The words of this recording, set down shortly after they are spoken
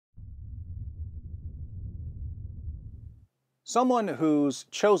Someone who's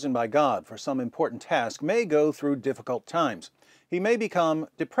chosen by God for some important task may go through difficult times. He may become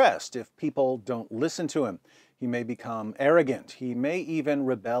depressed if people don't listen to him. He may become arrogant. He may even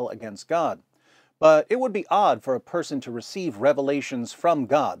rebel against God. But it would be odd for a person to receive revelations from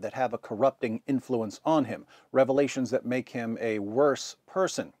God that have a corrupting influence on him, revelations that make him a worse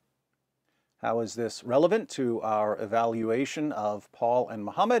person. How is this relevant to our evaluation of Paul and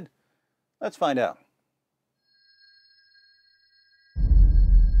Muhammad? Let's find out.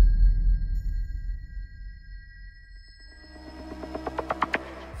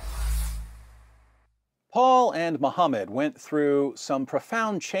 Paul and Muhammad went through some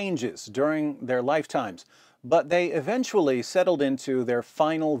profound changes during their lifetimes, but they eventually settled into their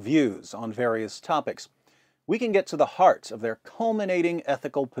final views on various topics. We can get to the heart of their culminating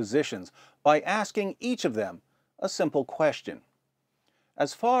ethical positions by asking each of them a simple question.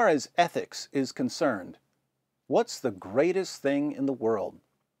 As far as ethics is concerned, what's the greatest thing in the world?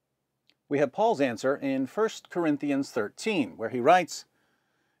 We have Paul's answer in 1 Corinthians 13, where he writes,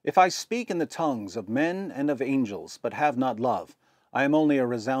 "If I speak in the tongues of men and of angels, but have not love, I am only a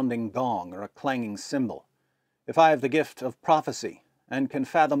resounding gong or a clanging cymbal. If I have the gift of prophecy, and can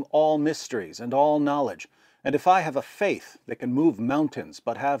fathom all mysteries and all knowledge, and if I have a faith that can move mountains,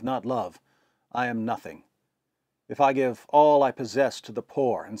 but have not love, I am nothing. If I give all I possess to the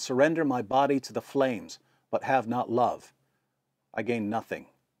poor, and surrender my body to the flames, but have not love, I gain nothing.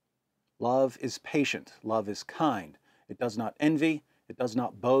 Love is patient, love is kind, it does not envy, it does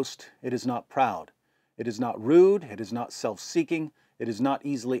not boast, it is not proud. It is not rude, it is not self-seeking, it is not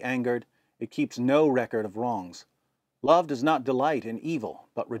easily angered, it keeps no record of wrongs. Love does not delight in evil,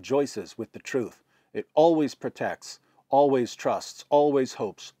 but rejoices with the truth. It always protects, always trusts, always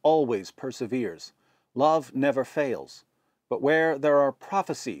hopes, always perseveres. Love never fails. But where there are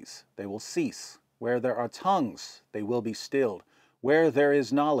prophecies, they will cease. Where there are tongues, they will be stilled. Where there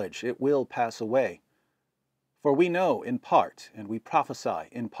is knowledge, it will pass away. For we know in part, and we prophesy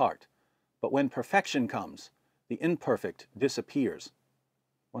in part. But when perfection comes, the imperfect disappears.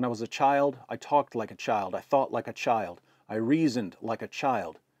 When I was a child, I talked like a child, I thought like a child, I reasoned like a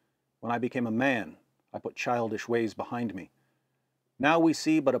child. When I became a man, I put childish ways behind me. Now we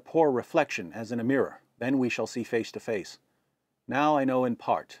see but a poor reflection as in a mirror, then we shall see face to face. Now I know in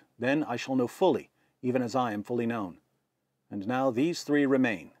part, then I shall know fully, even as I am fully known. And now these three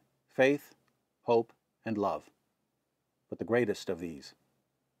remain, faith, hope, and love. But the greatest of these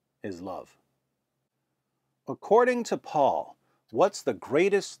is love." According to Paul, what's the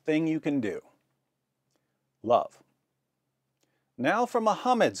greatest thing you can do? Love. Now for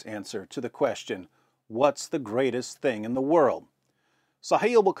Muhammad's answer to the question, what's the greatest thing in the world?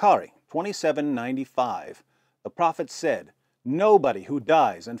 Sahih al-Bukhari, 2795, the Prophet said, "Nobody who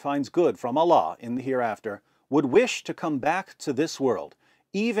dies and finds good from Allah in the hereafter would wish to come back to this world,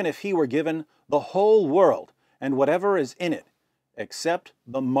 even if he were given the whole world and whatever is in it, except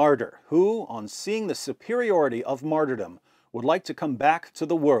the martyr, who, on seeing the superiority of martyrdom, would like to come back to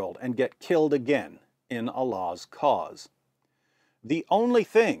the world and get killed again in Allah's cause." The only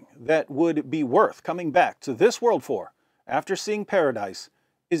thing that would be worth coming back to this world for, after seeing paradise,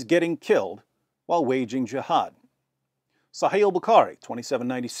 is getting killed while waging jihad. Sahih al-Bukhari,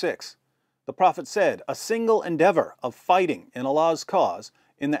 2796, the Prophet said, "A single endeavor of fighting in Allah's cause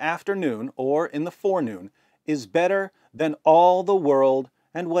in the afternoon or in the forenoon is better than all the world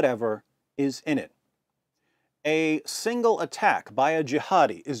and whatever is in it." A single attack by a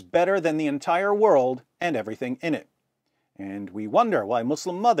jihadi is better than the entire world and everything in it. And we wonder why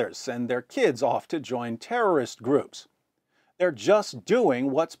Muslim mothers send their kids off to join terrorist groups. They're just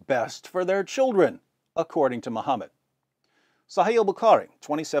doing what's best for their children, according to Muhammad. Sahih al-Bukhari,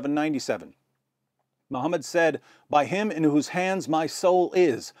 2797. Muhammad said, "By him in whose hands my soul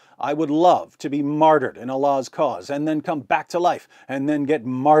is, I would love to be martyred in Allah's cause, and then come back to life, and then get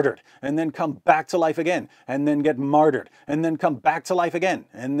martyred, and then come back to life again, and then get martyred, and then come back to life again,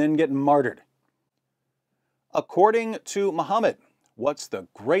 and then get martyred." According to Muhammad, what's the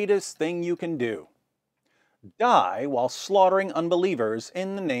greatest thing you can do? Die while slaughtering unbelievers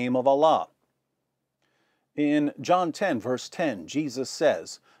in the name of Allah. In John 10, verse 10, Jesus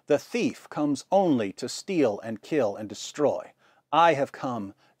says, "The thief comes only to steal and kill and destroy. I have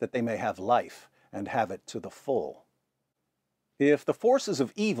come that they may have life and have it to the full." If the forces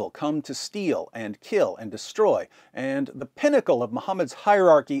of evil come to steal and kill and destroy, and the pinnacle of Muhammad's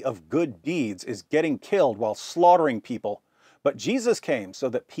hierarchy of good deeds is getting killed while slaughtering people, but Jesus came so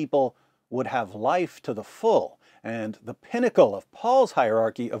that people would have life to the full, and the pinnacle of Paul's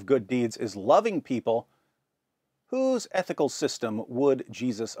hierarchy of good deeds is loving people, whose ethical system would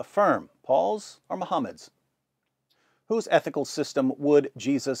Jesus affirm, Paul's or Muhammad's? Whose ethical system would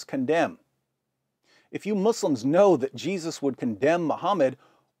Jesus condemn? If you Muslims know that Jesus would condemn Muhammad,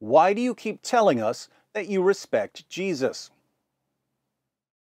 why do you keep telling us that you respect Jesus?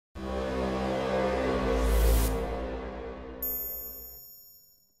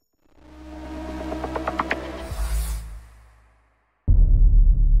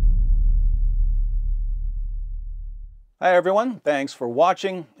 Hi everyone, thanks for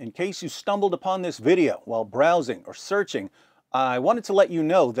watching. In case you stumbled upon this video while browsing or searching, I wanted to let you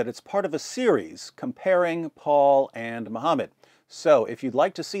know that it's part of a series comparing Paul and Muhammad. So if you'd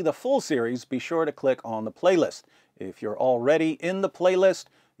like to see the full series, be sure to click on the playlist. If you're already in the playlist,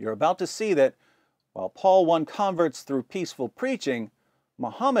 you're about to see that while Paul won converts through peaceful preaching,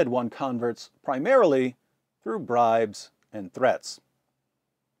 Muhammad won converts primarily through bribes and threats.